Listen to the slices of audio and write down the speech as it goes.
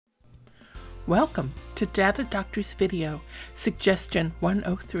Welcome to Data Doctor's video, Suggestion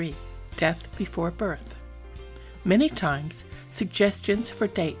 103, Death Before Birth. Many times, suggestions for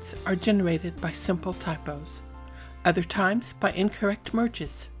dates are generated by simple typos, other times by incorrect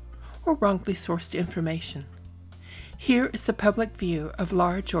merges, or wrongly sourced information. Here is the public view of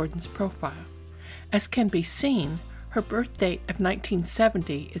Laura Jordan's profile. As can be seen, her birth date of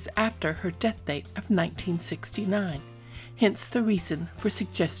 1970 is after her death date of 1969. Hence the reason for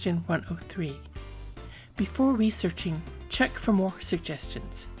Suggestion 103. Before researching, check for more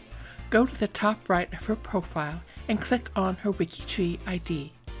suggestions. Go to the top right of her profile and click on her WikiTree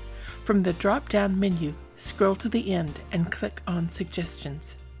ID. From the drop-down menu, scroll to the end and click on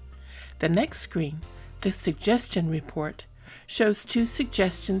Suggestions. The next screen, the Suggestion Report, shows 2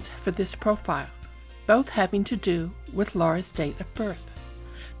 suggestions for this profile, both having to do with Laura's date of birth.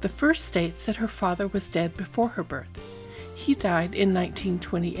 The first states that her father was dead before her birth. He died in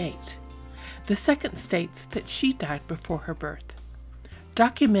 1928. The second states that she died before her birth.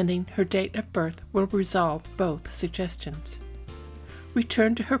 Documenting her date of birth will resolve both suggestions.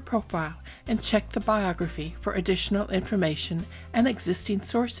 Return to her profile and check the biography for additional information and existing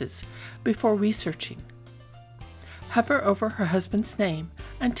sources before researching. Hover over her husband's name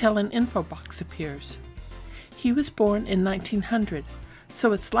until an info box appears. He was born in 1900,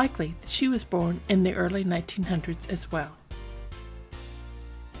 so it's likely that she was born in the early 1900s as well.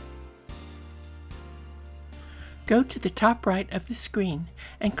 Go to the top right of the screen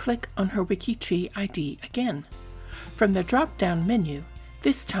and click on her WikiTree ID again. From the drop-down menu,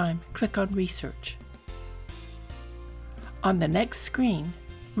 this time click on Research. On the next screen,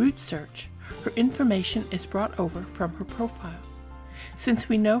 Root Search, her information is brought over from her profile. Since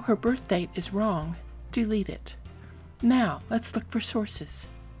we know her birth date is wrong, delete it. Now let's look for sources.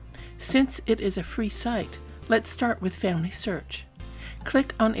 Since it is a free site, let's start with Family Search.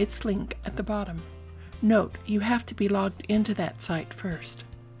 Click on its link at the bottom. Note, you have to be logged into that site first.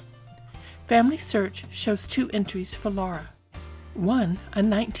 Family Search shows 2 entries for Laura. One, a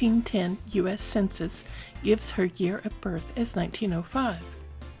 1910 U.S. Census, gives her year of birth as 1905.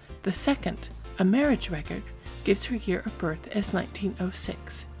 The second, a marriage record, gives her year of birth as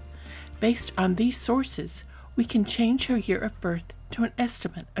 1906. Based on these sources, we can change her year of birth to an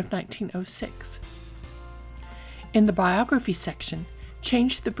estimate of 1906. In the biography section,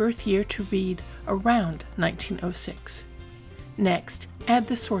 change the birth year to read around 1906. Next, add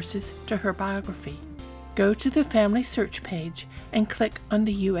the sources to her biography. Go to the Family Search page and click on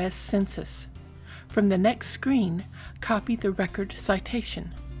the U.S. Census. From the next screen, copy the record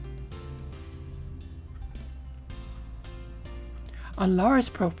citation. On Laura's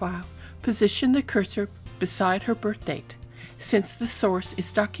profile, position the cursor beside her birth date, since the source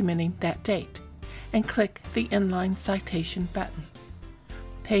is documenting that date, and click the Inline Citation button.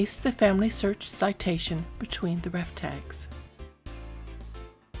 Paste the Family Search citation between the ref tags.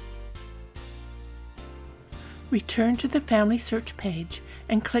 Return to the Family Search page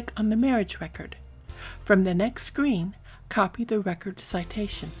and click on the marriage record. From the next screen, copy the record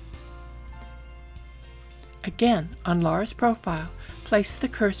citation. Again, on Laura's profile, place the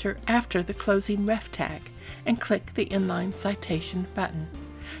cursor after the closing ref tag and click the Inline Citation button.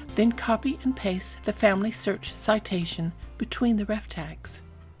 Then copy and paste the Family Search citation between the ref tags.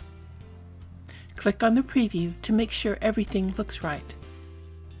 Click on the preview to make sure everything looks right.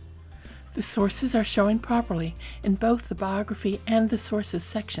 The sources are showing properly in both the biography and the sources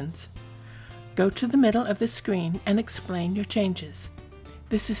sections. Go to the middle of the screen and explain your changes.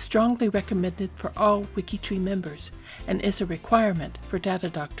 This is strongly recommended for all WikiTree members and is a requirement for data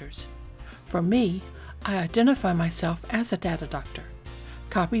doctors. For me, I identify myself as a data doctor.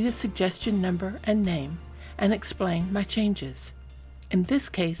 Copy the suggestion number and name and explain my changes. In this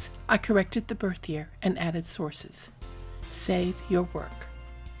case, I corrected the birth year and added sources. Save your work.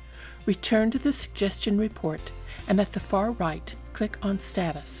 Return to the suggestion report and at the far right, click on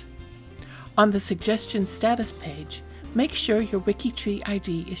Status. On the Suggestion Status page, make sure your WikiTree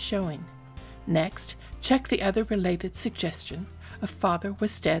ID is showing. Next, check the other related suggestion, a father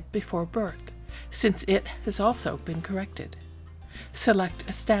was dead before birth, since it has also been corrected. Select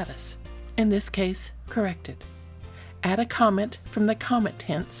a status, in this case, corrected. Add a comment from the comment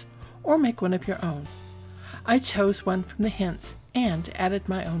hints or make one of your own. I chose one from the hints and added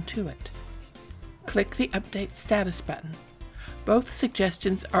my own to it. Click the Update Status button. Both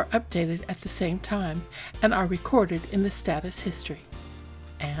suggestions are updated at the same time and are recorded in the status history.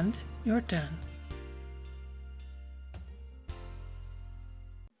 And you're done.